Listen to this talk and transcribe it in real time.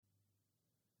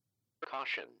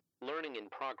Caution, learning in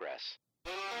progress.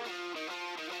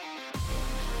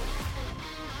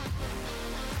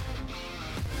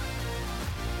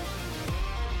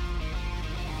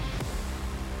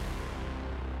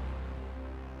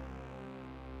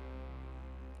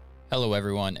 Hello,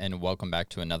 everyone, and welcome back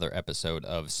to another episode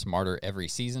of Smarter Every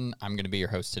Season. I'm going to be your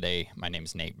host today. My name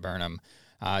is Nate Burnham.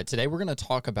 Today, we're going to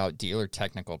talk about dealer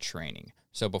technical training.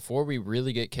 So before we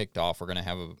really get kicked off, we're going to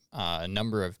have a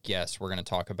number of guests. We're going to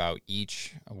talk about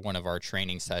each one of our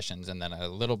training sessions and then a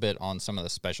little bit on some of the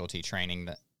specialty training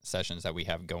sessions that we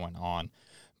have going on.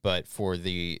 But for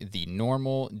the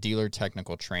normal dealer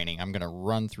technical training, I'm going to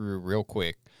run through real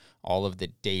quick all of the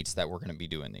dates that we're going to be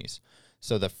doing these.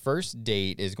 So the first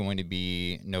date is going to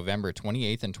be November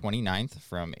 28th and 29th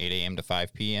from 8 a.m. to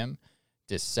 5 p.m.,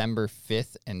 December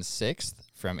 5th and 6th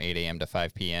from 8 a.m. to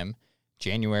 5 p.m.,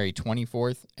 January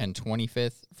 24th and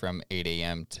 25th from 8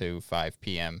 a.m. to 5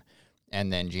 p.m.,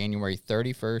 and then January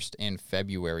 31st and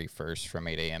February 1st from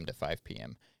 8 a.m. to 5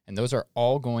 p.m. And those are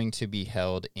all going to be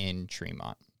held in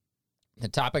Tremont. The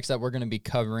topics that we're going to be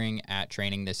covering at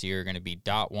training this year are going to be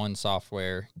DOT1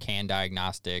 software, CAN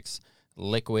diagnostics,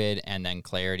 liquid, and then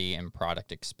clarity and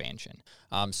product expansion.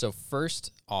 So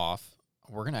first off,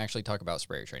 we're going to actually talk about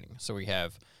sprayer training. So we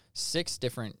have 6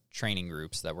 different training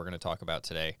groups that we're going to talk about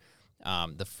today.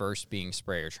 The first being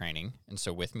sprayer training. And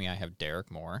so with me, I have Derek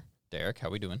Moore. Derek, how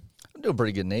we doing? I'm doing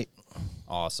pretty good, Nate.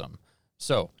 Awesome.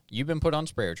 So you've been put on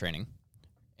sprayer training,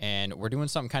 and we're doing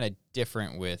something kind of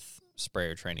different with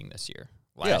sprayer training this year.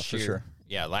 For sure.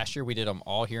 Yeah, last year we did them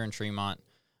all here in Tremont.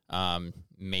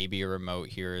 Maybe a remote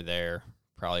here or there,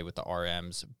 probably with the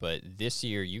RMs. But this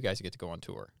year, you guys get to go on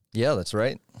tour. Yeah, that's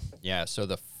right. Yeah, so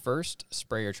the first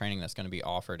sprayer training that's going to be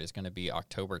offered is going to be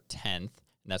October 10th, and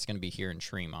that's going to be here in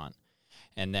Tremont.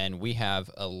 And then we have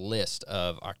a list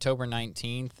of October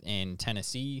 19th in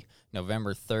Tennessee,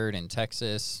 November 3rd in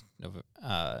Texas,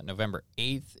 November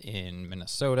 8th in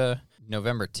Minnesota,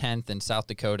 November 10th in South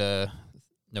Dakota,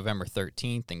 November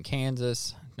 13th in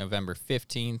Kansas, November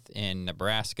 15th in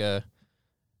Nebraska,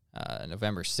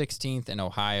 November 16th in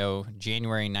Ohio,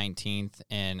 January 19th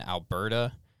in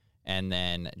Alberta, and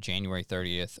then January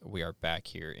 30th, we are back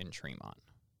here in Tremont.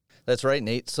 That's right,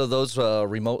 Nate. So those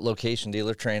remote location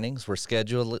dealer trainings were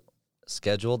scheduled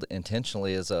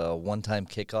intentionally as a one-time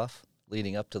kickoff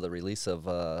leading up to the release of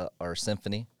our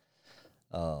Symphony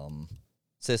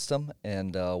system.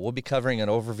 And we'll be covering an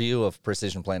overview of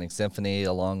Precision Planting Symphony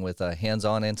along with a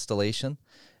hands-on installation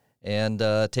and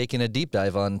taking a deep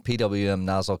dive on PWM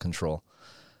nozzle control.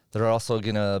 There are also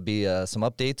going to be some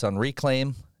updates on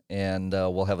Reclaim, and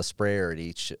we'll have a sprayer at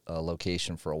each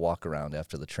location for a walk-around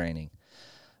after the training.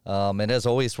 And as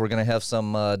always, we're going to have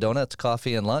some donuts,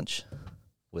 coffee, and lunch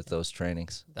with those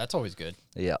trainings. That's always good.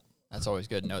 Yeah. That's always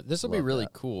good. No, this will be really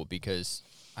cool because,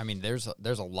 I mean, there's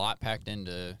a lot packed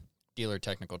into dealer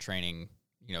technical training,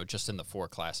 just in the 4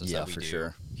 classes that we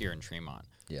do here in Tremont.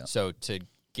 Yeah. So to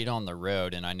get on the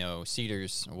road, and I know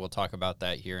Cedars, we'll talk about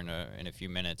that here in a few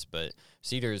minutes, but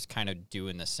Cedars kind of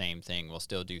doing the same thing. We'll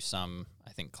still do some,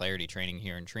 I think, clarity training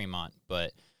here in Tremont,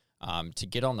 but to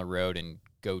get on the road and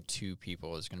go to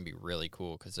people is going to be really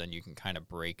cool because then you can kind of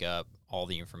break up all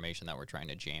the information that we're trying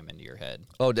to jam into your head.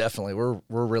 Oh, definitely. We're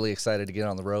really excited to get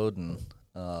on the road and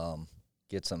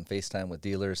get some FaceTime with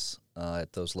dealers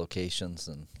at those locations.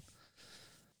 And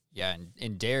yeah,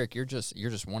 and Derek, you're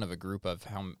just one of a group of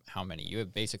how many? You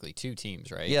have basically 2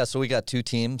 teams, right? Yeah, so we got 2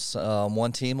 teams.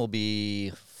 One team will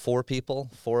be 4 people,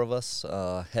 4 of us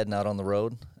heading out on the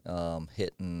road,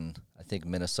 hitting, I think,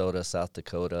 Minnesota, South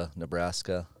Dakota,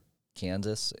 Nebraska,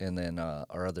 Kansas, and then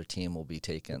our other team will be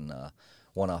taking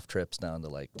one-off trips down to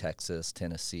like Texas,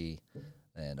 Tennessee,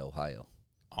 and Ohio.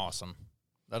 Awesome.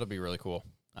 That'll be really cool.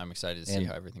 I'm excited to see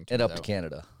how everything turns out. And up to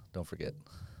Canada, don't forget.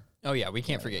 Oh, yeah, we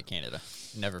can't forget Canada.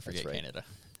 Never forget Canada.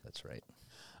 That's right.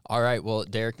 All right, well,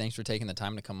 Derek, thanks for taking the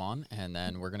time to come on, and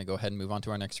then we're going to go ahead and move on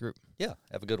to our next group. Yeah,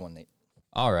 have a good one, Nate.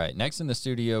 All right, next in the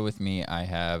studio with me, I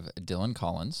have Dylan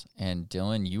Collins, and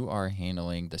Dylan, you are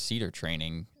handling the Cedar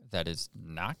training that is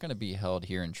not going to be held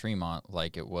here in Tremont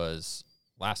like it was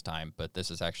last time, but this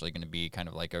is actually going to be kind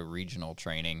of like a regional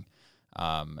training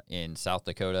in South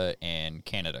Dakota and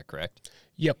Canada, correct?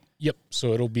 Yep.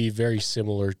 So it'll be very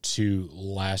similar to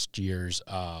last year's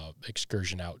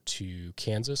excursion out to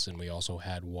Kansas, and we also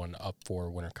had one up for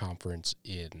Winter Conference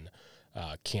in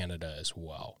Canada as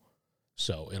well.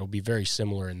 So it'll be very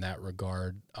similar in that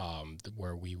regard,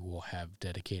 where we will have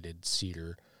dedicated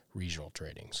Cedar regional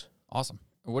trainings. Awesome.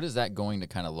 What is that going to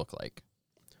kind of look like?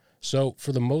 So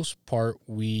for the most part,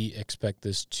 we expect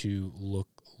this to look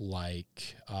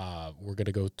like we're going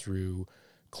to go through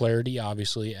Clarity,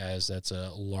 obviously, as that's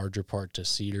a larger part to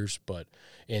Cedars, but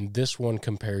in this one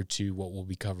compared to what we'll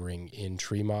be covering in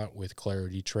Tremont with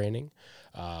Clarity training,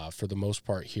 for the most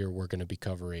part here, we're going to be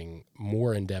covering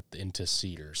more in depth into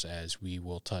Cedars, as we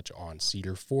will touch on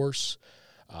Cedar Force,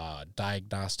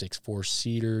 diagnostics for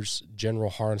Cedars, general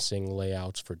harnessing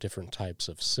layouts for different types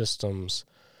of systems,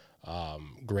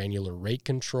 granular rate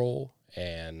control,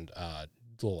 and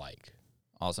the like.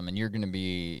 Awesome. And you're going to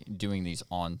be doing these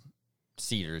on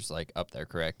Cedars, like up there,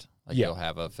 correct? Like Yeah. you'll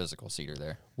have a physical cedar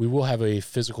there. We will have a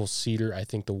physical cedar. I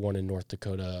think the one in North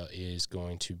Dakota is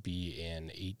going to be an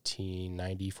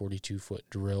 1890 42-foot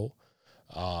drill.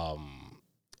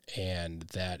 And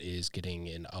that is getting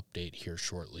an update here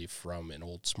shortly from an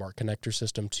old smart connector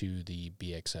system to the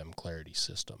BXM Clarity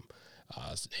system.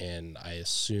 And I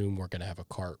assume we're going to have a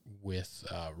cart with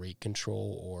rate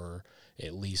control, or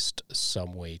at least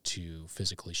some way to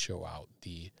physically show out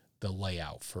the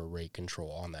layout for rate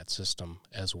control on that system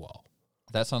as well.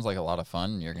 That sounds like a lot of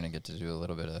fun. You're going to get to do a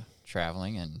little bit of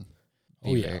traveling and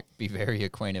be very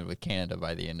acquainted with Canada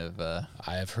by the end of I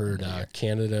have heard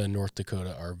Canada and North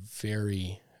Dakota are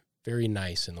very, very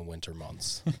nice in the winter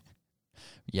months.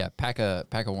 Yeah, pack a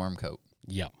warm coat.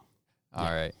 Yep.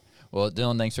 All right. Well,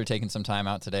 Dylan, thanks for taking some time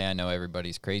out today. I know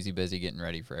everybody's crazy busy getting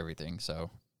ready for everything, so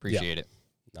appreciate it.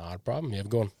 Not a problem. You have a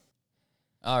good one.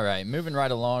 All right, moving right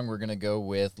along, we're going to go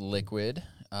with Liquid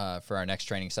for our next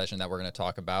training session that we're going to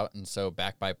talk about. And so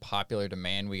back by popular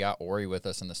demand, we got Ori with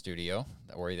us in the studio.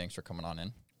 Ori, thanks for coming on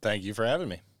in. Thank you for having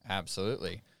me.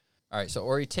 Absolutely. All right, so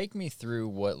Ori, take me through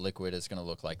what Liquid is going to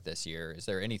look like this year. Is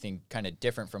there anything kind of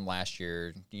different from last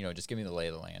year? Just give me the lay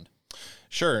of the land.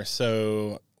 Sure.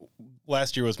 So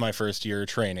last year was my first year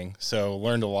training, so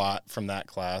learned a lot from that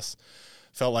class.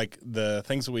 Felt like the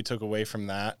things that we took away from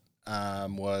that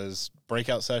was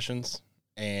breakout sessions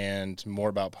and more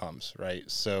about pumps, right?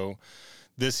 So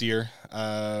this year,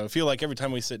 I feel like every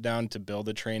time we sit down to build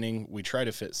a training, we try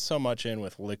to fit so much in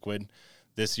with Liquid.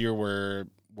 This year, we're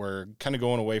kind of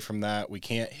going away from that. We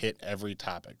can't hit every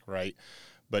topic, right?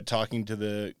 But talking to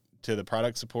the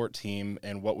product support team,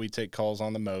 and what we take calls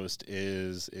on the most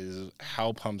is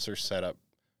how pumps are set up,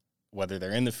 whether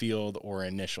they're in the field or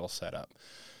initial setup.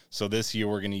 So this year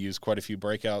we're going to use quite a few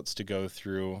breakouts to go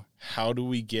through how do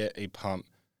we get a pump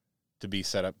to be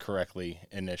set up correctly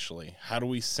initially? How do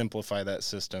we simplify that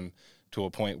system to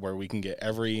a point where we can get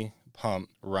every pump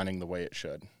running the way it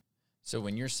should? So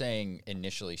when you're saying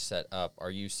initially set up,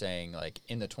 are you saying like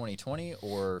in the 2020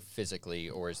 or physically,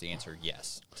 or is the answer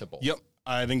yes to both? Yep.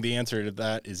 I think the answer to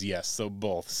that is yes. So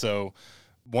both. So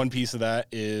one piece of that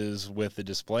is with the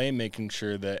display, making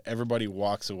sure that everybody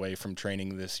walks away from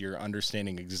training this year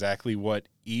understanding exactly what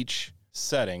each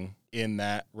setting in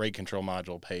that rate control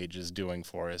module page is doing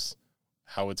for us,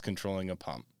 how it's controlling a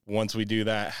pump. Once we do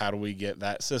that, how do we get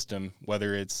that system,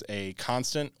 whether it's a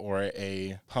constant or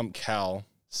a pump cal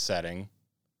setting,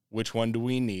 which one do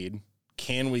we need?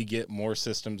 Can we get more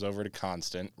systems over to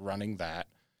constant running that?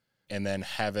 And then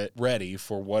have it ready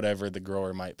for whatever the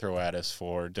grower might throw at us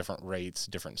for different rates,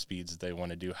 different speeds that they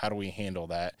want to do. How do we handle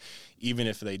that? Even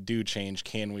if they do change,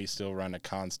 can we still run a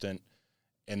constant?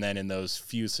 And then in those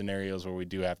few scenarios where we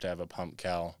do have to have a pump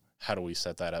cal, how do we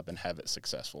set that up and have it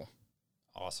successful?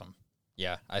 Awesome.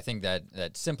 Yeah, I think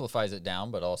that simplifies it down,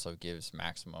 but also gives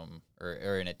maximum or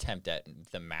an attempt at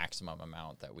the maximum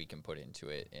amount that we can put into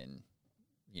it in,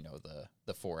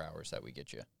 the 4 hours that we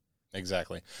get you.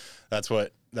 Exactly. That's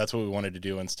what we wanted to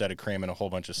do. Instead of cramming a whole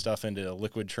bunch of stuff into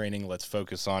Liquid training, let's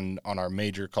focus on our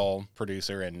major call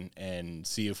producer and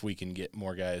see if we can get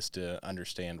more guys to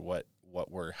understand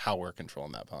how we're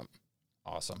controlling that pump.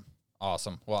 Awesome.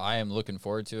 Well, I am looking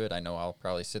forward to it. I know I'll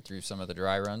probably sit through some of the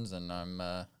dry runs, and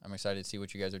I'm excited to see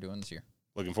what you guys are doing this year.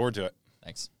 Looking forward to it.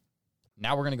 Thanks.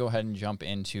 Now we're going to go ahead and jump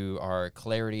into our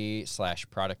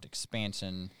Clarity/product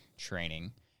expansion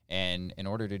training. And in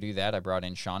order to do that, I brought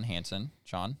in Sean Hansen.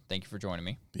 Sean, thank you for joining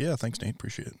me. Yeah, thanks, Nate.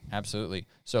 Appreciate it. Absolutely.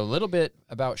 So a little bit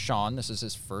about Sean. This is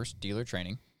his first dealer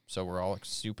training, so we're all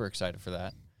super excited for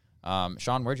that.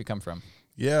 Sean, where'd you come from?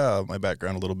 Yeah, my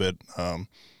background a little bit.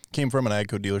 Came from an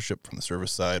AGCO dealership from the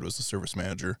service side, was the service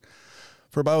manager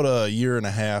for about a year and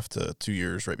a half to 2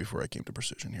 years right before I came to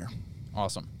Precision here.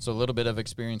 Awesome. So a little bit of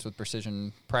experience with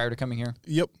Precision prior to coming here?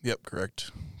 Yep,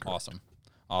 correct. Awesome.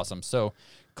 So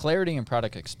Clarity and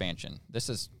product expansion. This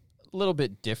is a little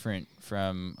bit different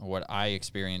from what I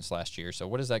experienced last year. So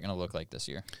what is that going to look like this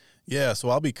year? Yeah, so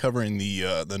I'll be covering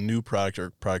the new product or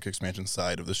product expansion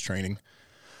side of this training.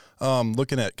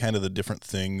 Looking at kind of the different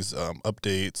things,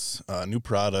 updates, new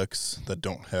products that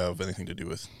don't have anything to do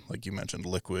with, like you mentioned,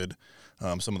 Liquid,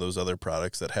 some of those other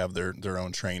products that have their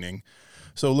own training.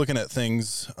 So looking at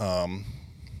things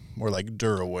more like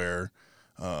DuraWare,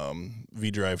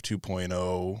 V-Drive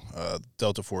 2.0,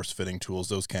 Delta Force fitting tools,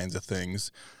 those kinds of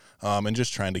things. And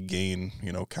just trying to gain,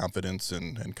 confidence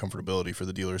and comfortability for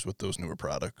the dealers with those newer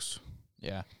products.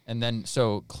 Yeah. And then,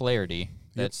 so Clarity,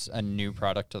 that's a new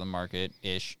product to the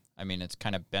market-ish. I mean, it's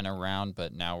kind of been around,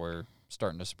 but now we're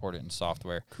starting to support it in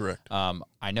software. Correct.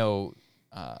 I know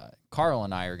Carl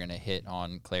and I are going to hit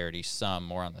on Clarity some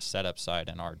more on the setup side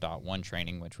in our .1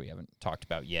 training, which we haven't talked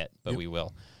about yet, but we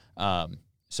will.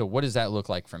 So what does that look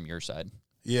like from your side?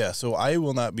 Yeah, so I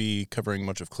will not be covering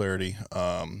much of Clarity.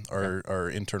 Our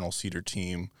internal Cedar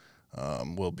team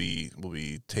will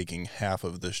be taking half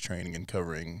of this training and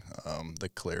covering the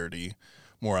Clarity,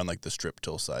 more on like the strip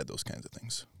till side, those kinds of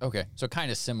things. Okay, so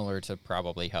kind of similar to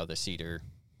probably how the Cedar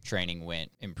training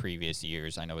went in previous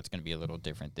years. I know it's going to be a little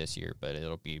different this year, but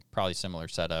it'll be probably similar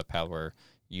setup, how we're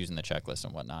using the checklist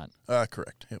and whatnot.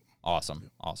 Correct. Yep.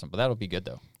 Awesome. But that'll be good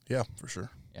though. Yeah, for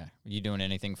sure. Yeah. Are you doing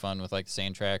anything fun with like the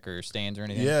sand track or stands or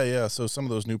anything? Yeah. So some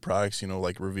of those new products,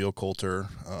 like Reveal Coulter,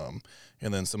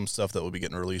 and then some stuff that will be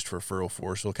getting released for Furrow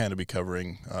Force, we'll kind of be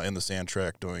covering in the sand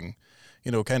track, doing,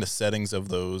 kind of settings of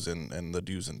those and the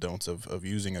do's and don'ts of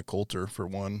using a Coulter for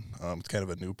one. It's kind of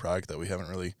a new product that we haven't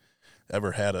really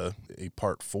ever had a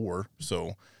part for.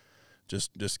 So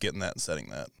just getting that and setting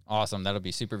that. Awesome. That'll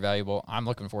be super valuable. I'm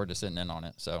looking forward to sitting in on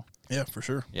it. So yeah, for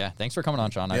sure. Yeah. Thanks for coming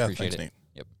on, Sean. I appreciate thanks, it. Nate.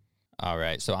 Yep. All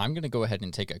right. So I'm going to go ahead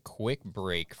and take a quick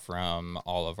break from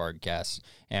all of our guests.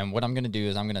 And what I'm going to do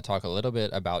is I'm going to talk a little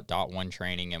bit about .1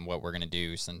 training and what we're going to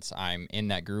do, since I'm in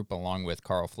that group along with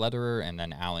Carl Flederer, and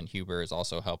then Alan Huber is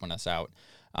also helping us out.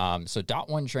 So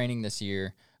 .1 training this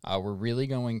year, we're really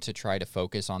going to try to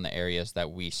focus on the areas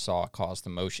that we saw cause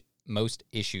the most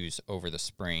issues over the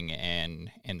spring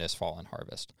and in this fall and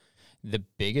harvest. The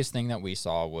biggest thing that we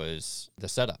saw was the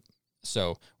setup.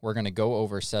 So we're going to go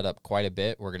over setup quite a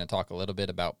bit. We're going to talk a little bit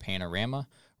about panorama.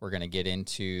 We're going to get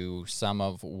into some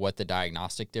of what the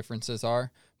diagnostic differences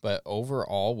are. But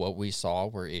overall, what we saw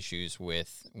were issues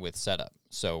with setup.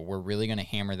 So we're really going to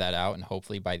hammer that out, and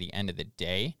hopefully by the end of the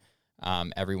day,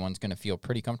 everyone's going to feel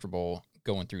pretty comfortable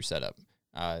going through setup.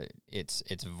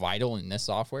 It's vital in this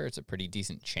software. It's a pretty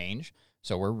decent change.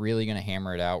 So we're really going to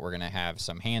hammer it out. We're going to have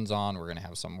some hands-on. We're going to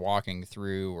have some walking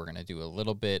through. We're going to do a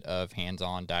little bit of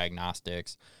hands-on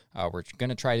diagnostics. We're going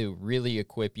to try to really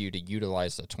equip you to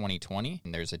utilize the 2020.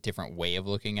 And there's a different way of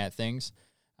looking at things.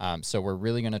 So we're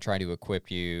really going to try to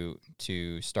equip you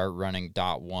to start running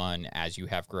 .1 as you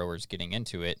have growers getting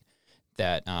into it,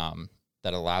 that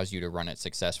allows you to run it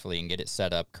successfully and get it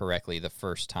set up correctly the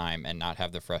first time and not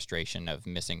have the frustration of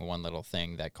missing one little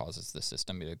thing that causes the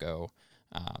system to go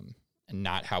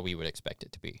not how we would expect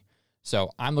it to be.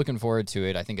 So I'm looking forward to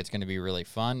it. I think it's going to be really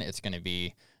fun. It's going to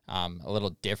be a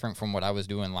little different from what I was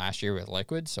doing last year with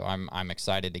Liquid. So I'm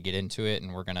excited to get into it,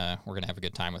 and we're gonna have a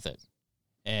good time with it.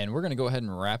 And we're going to go ahead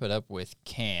and wrap it up with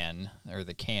CAN, or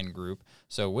the CAN group.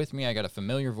 So with me, I got a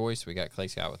familiar voice. We got Clay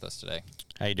Scott with us today.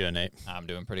 How you doing, Nate? I'm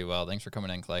doing pretty well. Thanks for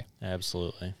coming in, Clay.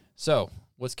 Absolutely. So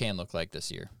what's CAN look like this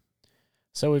year?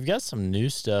 So we've got some new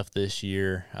stuff this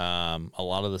year. A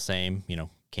lot of the same,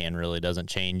 CAN really doesn't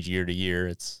change year to year.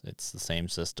 It's the same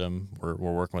system. We're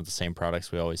working with the same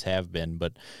products we always have been,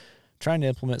 but trying to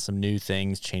implement some new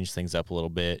things, change things up a little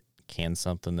bit. CAN's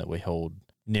something that we hold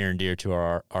near and dear to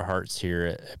our hearts here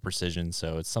at Precision.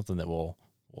 So it's something that we'll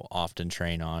often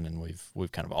train on, and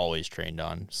we've kind of always trained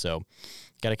on. So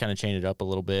got to kind of change it up a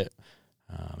little bit.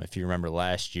 If you remember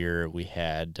last year, we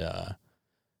had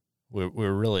we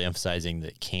were really emphasizing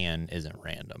that CAN isn't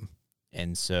random.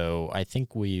 And so I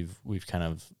think we've kind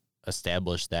of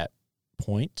established that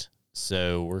point.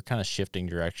 So we're kind of shifting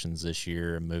directions this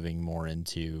year and moving more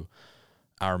into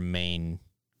our main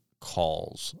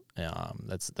calls.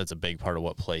 That's a big part of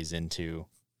what plays into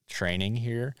training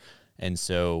here. And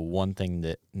so one thing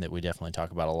that we definitely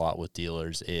talk about a lot with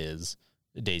dealers is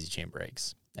daisy chain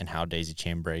breaks, and how daisy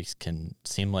chain breaks can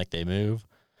seem like they move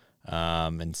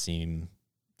and seem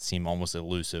almost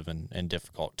elusive and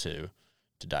difficult to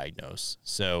diagnose.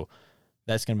 So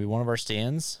that's going to be one of our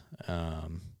stands.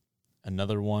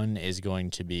 Another one is going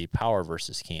to be power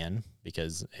versus CAN,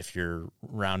 because if you're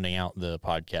rounding out the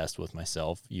podcast with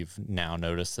myself, you've now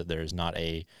noticed that there's not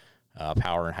a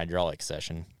power and hydraulic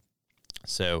session.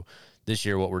 So this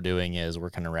year what we're doing is we're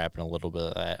kind of wrapping a little bit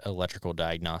of that electrical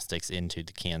diagnostics into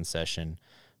the CAN session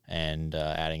and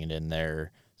adding it in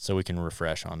there so we can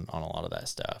refresh on a lot of that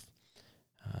stuff.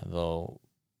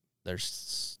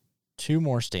 There's two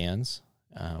more stands.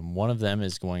 One of them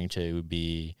is going to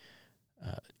be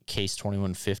Case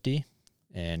 2150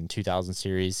 and 2000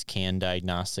 series CAN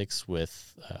diagnostics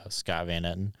with Scott Van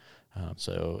Etten.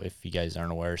 So if you guys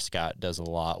aren't aware, Scott does a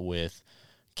lot with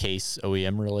case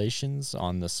OEM relations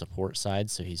on the support side,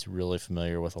 so he's really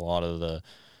familiar with a lot of the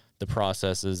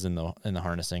processes and the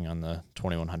harnessing on the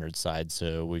 2100 side.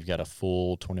 So we've got a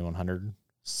full 2100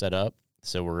 set up.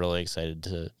 So we're really excited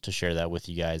to share that with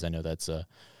you guys. I know that's a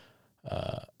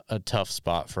tough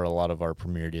spot for a lot of our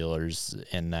Premier dealers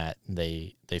in that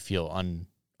they feel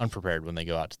unprepared when they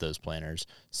go out to those planners.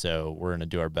 So we're going to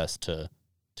do our best to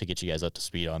get you guys up to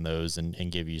speed on those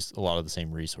and give you a lot of the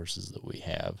same resources that we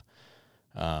have.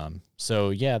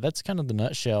 So yeah, that's kind of the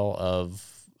nutshell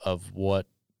of what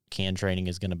CAN training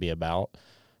is going to be about.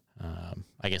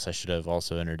 I guess I should have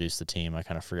also introduced the team. I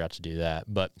kind of forgot to do that,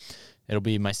 but it'll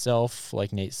be myself,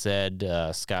 like Nate said,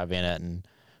 Scott Van Etten,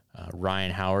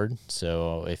 Ryan Howard.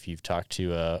 So if you've talked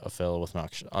to a fellow with an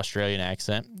Australian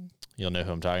accent, you'll know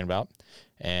who I'm talking about.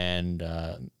 And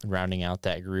rounding out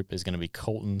that group is going to be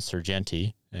Colton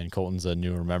Sargenti. And Colton's a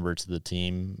newer member to the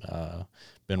team,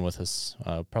 been with us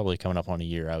probably coming up on a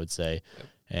year, I would say. Yep.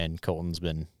 And Colton's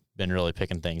been really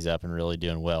picking things up and really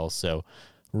doing well. So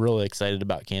we're really excited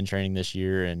about CAN training this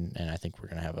year, and I think we're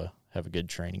going to have a good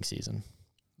training season.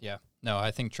 Yeah. No,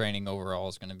 I think training overall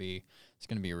is going to be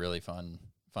a really fun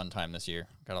time this year.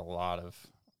 Got a lot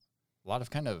of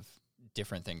kind of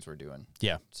different things we're doing.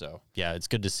 Yeah. So yeah, it's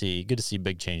good to see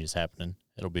big changes happening.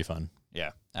 It'll be fun.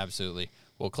 Yeah, absolutely.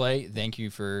 Well, Clay, thank you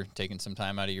for taking some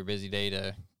time out of your busy day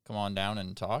to come on down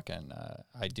and talk. And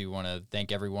I do want to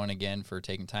thank everyone again for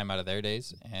taking time out of their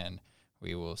days. And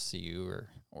we will see you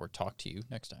or talk to you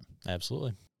next time.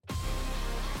 Absolutely.